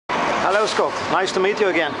Hello Scott, nice to meet you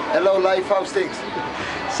again. Hello Life, how's things?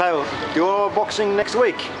 So, you're boxing next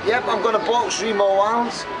week? Yep, I'm going to box Remo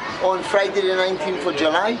Rounds on Friday the 19th of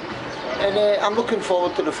July, and I'm looking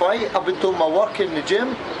forward to the fight. I've been doing my work in the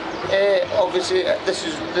gym. Obviously this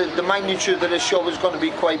is the magnitude of this show is going to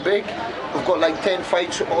be quite big. We've got like 10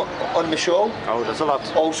 fights on the show. Oh, that's a lot.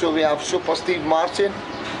 Also we have Super Steve Martin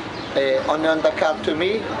on the undercard to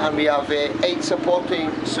me, and we have 8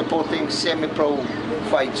 supporting semi-pro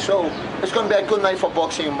fights. So it's going to be a good night for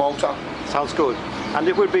boxing in Malta. Sounds good. And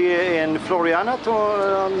it will be in Floriana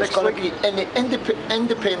next week? It's going to be in the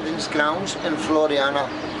Independence Grounds in Floriana.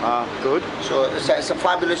 Ah, good. So it's a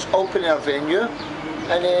fabulous open air venue,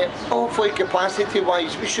 and hopefully capacity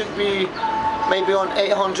wise we should be maybe on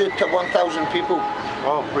 800 to 1,000 people.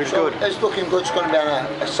 Oh, really so good. It's looking good. It's going to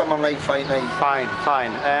be a summer night fight night. Fine,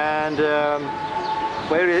 fine. And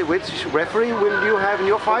which referee will you have in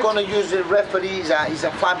your fight? We're going to use the referee. He's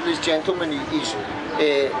a fabulous gentleman. He's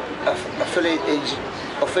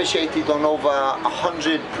officiated on over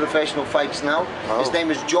 100 professional fights now. Oh. His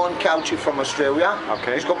name is John Couchy from Australia.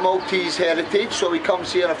 Okay. He's got Maltese heritage, so he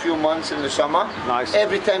comes here a few months in the summer. Nice.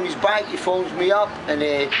 Every time he's back, he phones me up and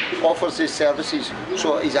offers his services.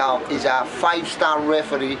 So he's a 5-star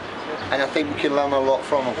referee, and I think we can learn a lot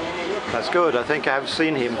from him. That's good. I think I have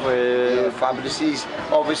seen him. Yeah, fabulous. He's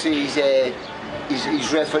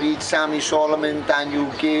refereed Sammy Solomon,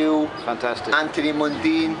 Daniel Gale, fantastic, Anthony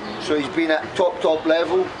Mundine. So he's been at top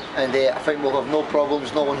level, and I think we'll have no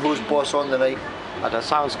problems knowing who's boss on the night. That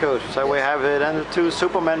sounds good. So yes. We have then 2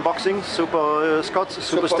 Superman boxing, Super Scott,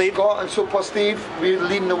 Super Steve. Scott and Super Steve. We're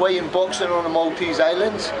leading the way in boxing on the Maltese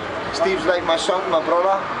Islands. Steve's like my son, my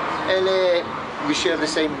brother, and we share the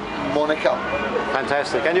same moniker.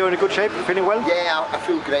 Fantastic. And you're in a good shape? Feeling well? Yeah, I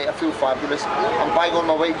feel great. I feel fabulous. I'm bang on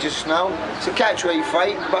my weight just now. It's a catchweight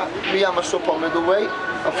fight, but me, I'm a super middleweight.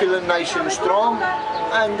 I'm feeling nice and strong,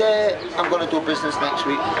 and I'm going to do business next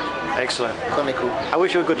week. Excellent. It's going to be cool. I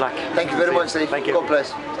wish you good luck. Thank you very much, Steve. Thank you. God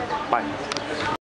bless. Bye.